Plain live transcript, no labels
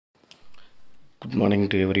Good morning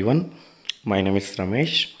to everyone. My name is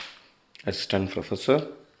Ramesh, Assistant Professor,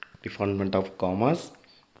 Department of Commerce,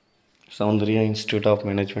 Soundarya Institute of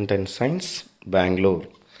Management and Science, Bangalore.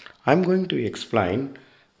 I am going to explain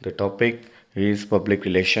the topic is public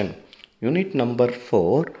relation. Unit number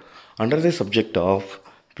 4 under the subject of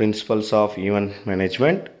Principles of Event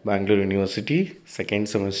Management, Bangalore University, second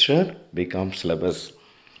semester, BCom syllabus.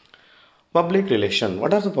 Public relation.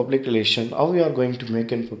 What are the public relation? How we are going to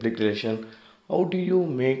make in public relation? How do you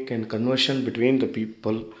make a conversion between the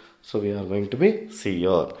people? So we are going to be see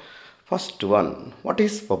here. First one. What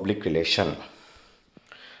is public relation?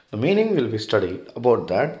 The meaning will be studied about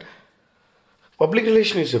that. Public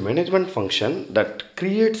relation is a management function that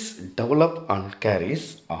creates, develops and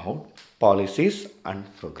carries out policies and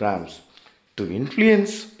programs to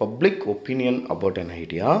influence public opinion about an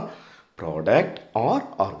idea, product or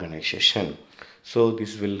organization. So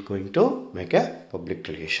this will going to make a public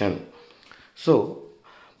relation. So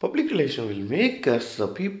public relation will make us the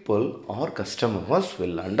people or customers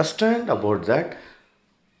will understand about that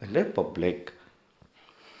in the public.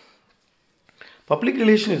 Public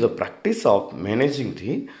relation is the practice of managing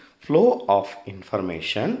the flow of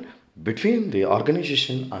information between the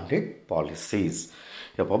organization and its policies.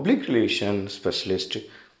 A public relation specialist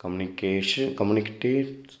communicates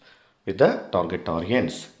with the target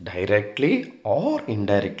audience directly or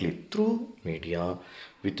indirectly through media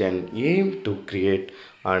with an aim to create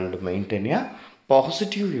and maintain a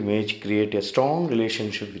positive image, create a strong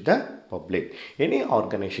relationship with the public. Any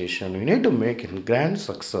organization, you need to make a grand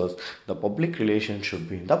success, the public relation should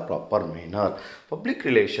be in the proper manner. Public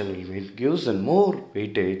relation gives a more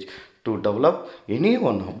weightage to develop any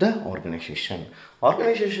one of the organization.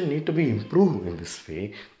 Organization need to be improved in this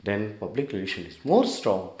way, then public relation is more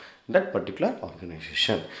strong in that particular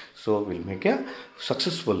organization. So we'll make a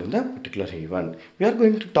successful in the particular event. We are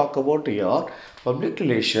going to talk about here public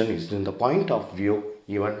relation is in the point of view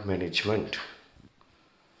event management.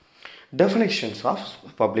 Definitions of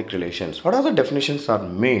public relations. What are the definitions are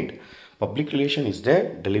made? Public relation is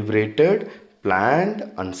the deliberated,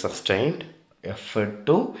 planned and sustained effort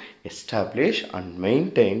to establish and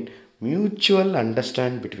maintain mutual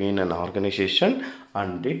understanding between an organization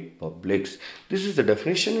and the publics. This is the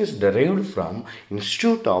definition is derived from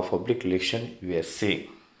Institute of Public Relations USA.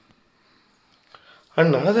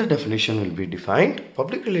 And another definition will be defined.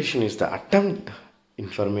 Public relation is the attempt,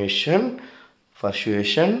 information,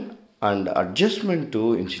 persuasion and adjustment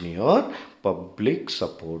to engineer public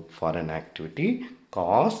support for an activity,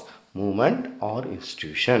 cause, movement or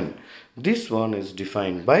institution. This one is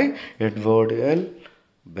defined by Edward L.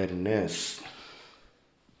 Bernays.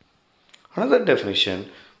 Another definition,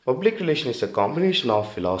 public relation is a combination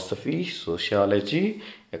of philosophy, sociology,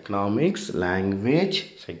 economics,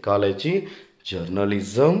 language, psychology,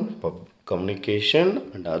 journalism,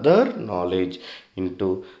 communication and other knowledge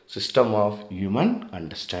into system of human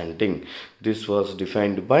understanding. This was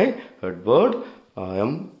defined by Edward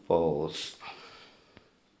M. Powers.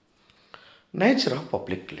 Nature of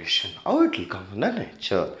public relation. How it will come in the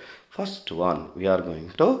nature? First one, we are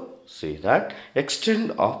going to see that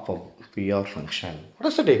extent of PR function. What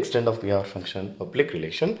is the extent of PR function? Public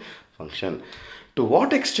relation function. To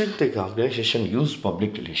what extent the organization use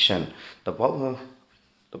public relation? The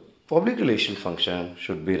public relation function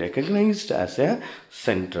should be recognized as a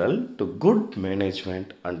central to good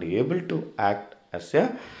management and able to act as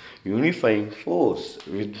a unifying force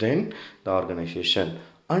within the organization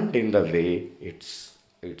and in the way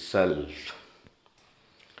itself.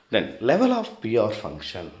 Then level of PR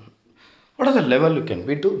function. What are the level you can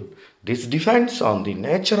be doing? This depends on the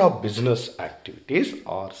nature of business activities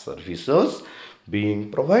or services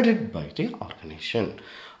being provided by the organization.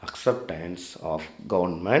 Acceptance of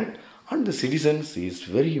government and the citizens is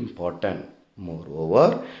very important.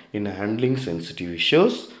 Moreover, in handling sensitive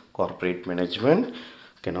issues, corporate management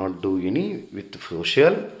cannot do any with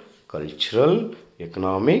social, cultural,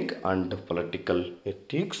 economic and political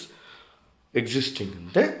ethics existing in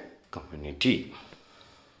the community.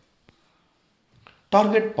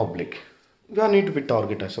 Target public. We need to be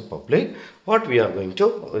target as a public. What we are going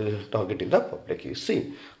to target in the public. You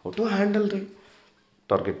see how to handle the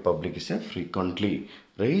target public is a frequently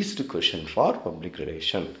raised question for public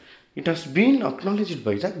relation. It has been acknowledged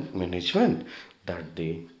by the management that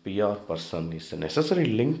the PR person is a necessary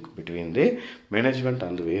link between the management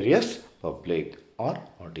and the various public or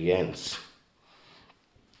audience.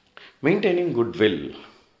 Maintaining goodwill.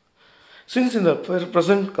 Since in the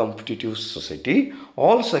present competitive society,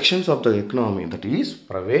 all sections of the economy, that is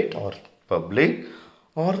private or public,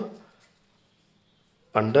 are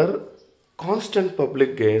under constant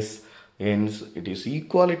public gaze, hence it is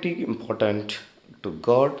equally important to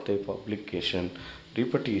guard the publication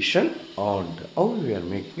repetition and how we are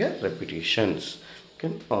making a repetitions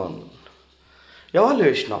can earn.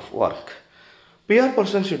 Evaluation of work. PR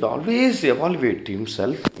person should always evaluate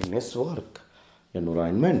himself in his work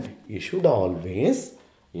environment. He should always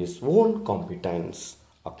his own competence,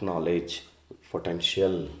 acknowledge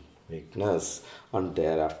potential weakness, and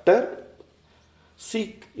thereafter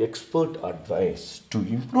seek expert advice to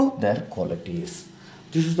improve their qualities.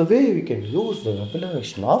 This is the way we can use the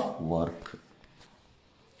evaluation of work.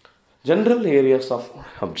 General areas of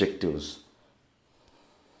objectives.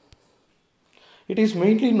 It is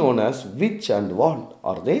mainly known as which and what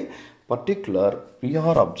are the particular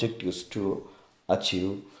PR objectives to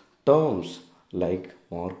achieve. Terms like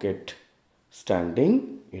market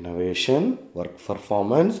standing, innovation, work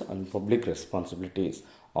performance, and public responsibilities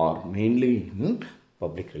are mainly in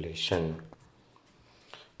public relation.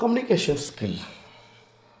 Communication skill.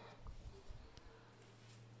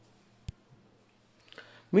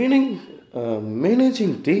 Managing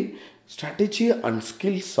the strategy and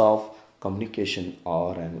skills of communication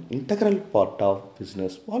are an integral part of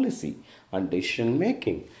business policy and decision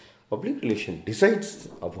making. Public relation decides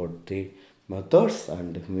about the methods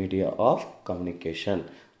and media of communication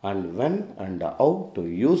and when and how to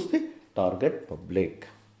use the target public.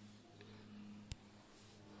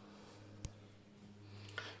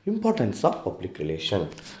 Importance of public relation.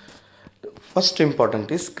 First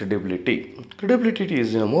important is credibility. Credibility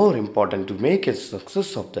is more important to make a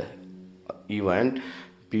success of the event.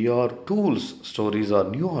 PR tools, stories or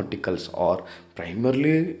new articles are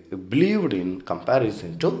primarily believed in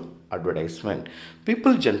comparison to advertisement.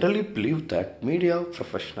 People generally believe that media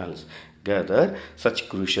professionals gather such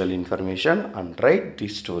crucial information and write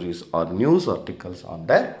these stories or news articles on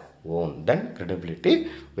their own. Then credibility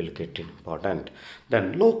will get important.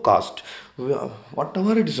 Then low cost.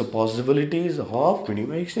 Whatever it is a possibilities of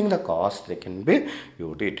minimizing the cost, they can be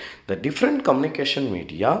used. The different communication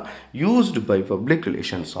media used by public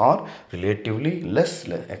relations are relatively less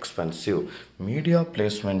expensive. Media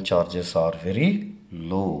placement charges are very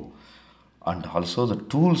low, and also the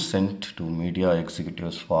tools sent to media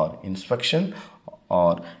executives for inspection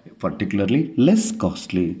are particularly less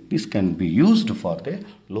costly. This can be used for the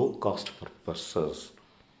low cost purposes.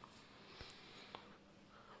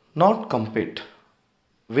 Not compete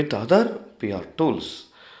with other PR tools.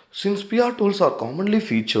 Since PR tools are commonly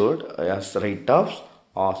featured as write-ups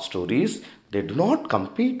or stories, they do not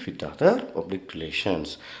compete with other public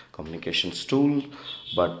relations communications tools,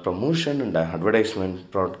 but promotion and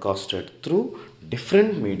advertisement broadcasted through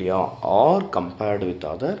different media or compared with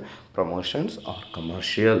other promotions or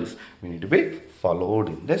commercials. We need to be followed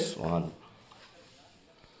in this one.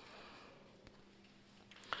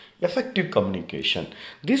 Effective communication.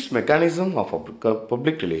 This mechanism of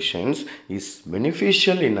public relations is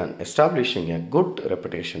beneficial in establishing a good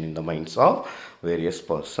reputation in the minds of various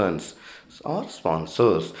persons or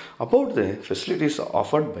sponsors about the facilities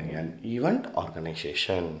offered by an event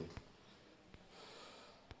organization.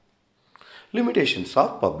 Limitations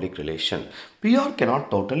of public relation. PR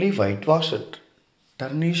cannot totally whitewash a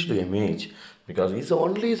tarnished image because it's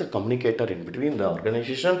only the communicator in between the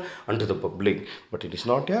organization and the public, but it is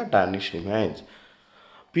not a tarnished image.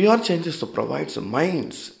 PR changes to provides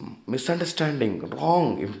minds, misunderstanding,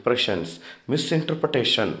 wrong impressions,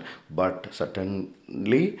 misinterpretation, but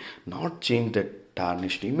certainly not change the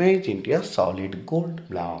tarnished image into a solid gold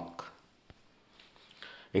block.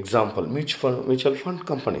 Example, mutual fund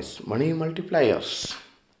companies, money multipliers.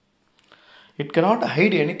 It cannot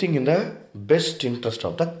hide anything in the best interest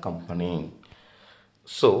of the company.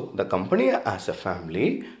 So, the company as a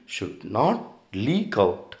family should not leak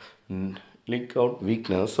out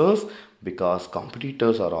weaknesses because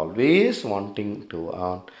competitors are always wanting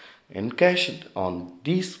to encash on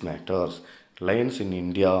these matters. Reliance in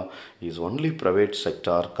India is only private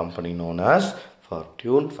sector company known as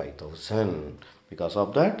Fortune 5000. Because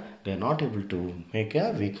of that, they are not able to make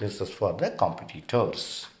weaknesses for the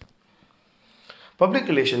competitors. Public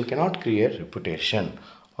relation cannot create reputation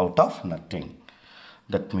out of nothing.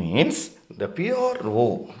 That means the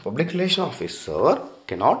PRO, public relation officer,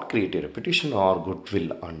 cannot create a reputation or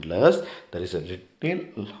goodwill unless there is a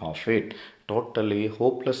little of it. Totally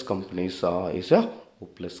hopeless companies is a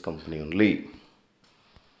hopeless company only.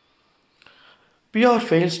 PR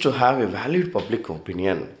fails to have a valid public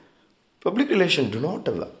opinion. Public relations do not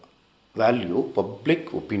value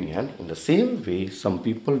public opinion in the same way some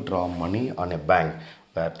people draw money on a bank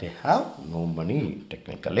where they have no money.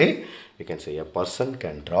 Technically, we can say a person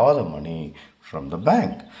can draw the money from the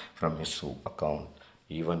bank from his account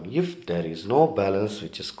even if there is no balance,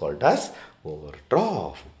 which is called as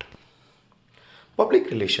overdraft. Public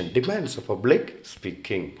relation demands a public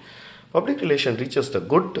speaking. Public relation reaches the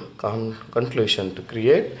good conclusion to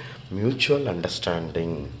create mutual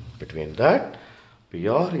understanding. Between that,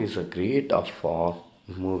 PR is a great of for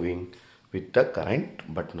moving with the current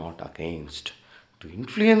but not against. To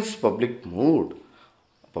influence public mood,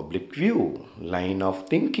 public view, line of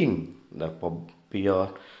thinking, the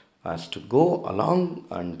PR has to go along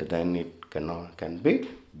and then it can be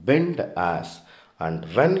bent as and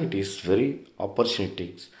when it is very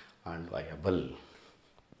opportunities and viable.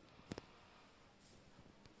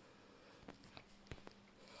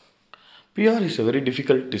 PR is a very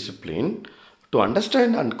difficult discipline to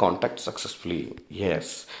understand and contact successfully.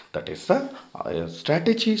 Yes, that is a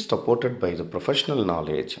strategy supported by the professional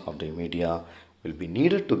knowledge of the media will be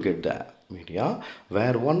needed to get the media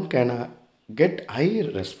where one can get high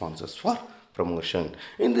responses for promotion.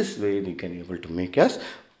 In this way, we can able to make us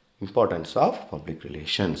importance of public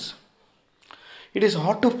relations. It is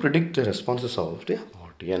hard to predict the responses of the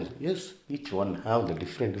audience. Yes, each one have the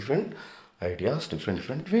different ideas,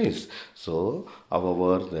 different ways. So,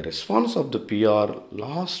 however, the response of the PR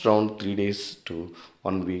lasts around 3 days to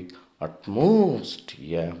 1 week at most.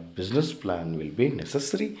 Yeah, business plan will be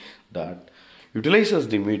necessary that utilizes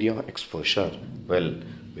the media exposure well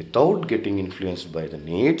without getting influenced by the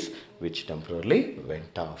needs which temporarily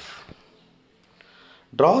went off.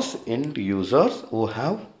 Draws end users who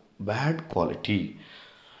have bad quality.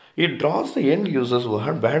 It draws the end users who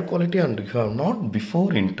have bad quality and you have not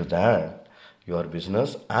before into that your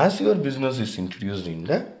business as your business is introduced in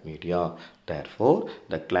the media. Therefore,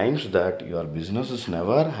 the claims that your business is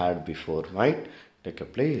never had before might take a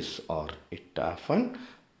place or it often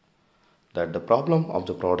that the problem of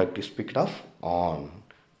the product is picked up on.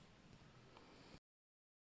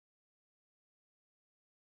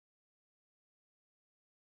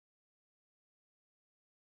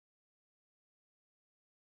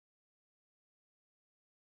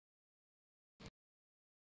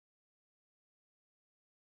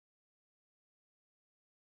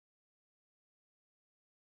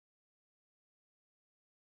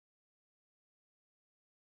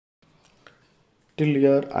 Till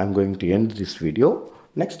here I am going to end this video.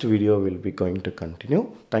 Next video will be going to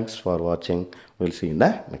continue. Thanks for watching. We'll see you in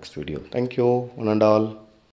the next video. Thank you one and all.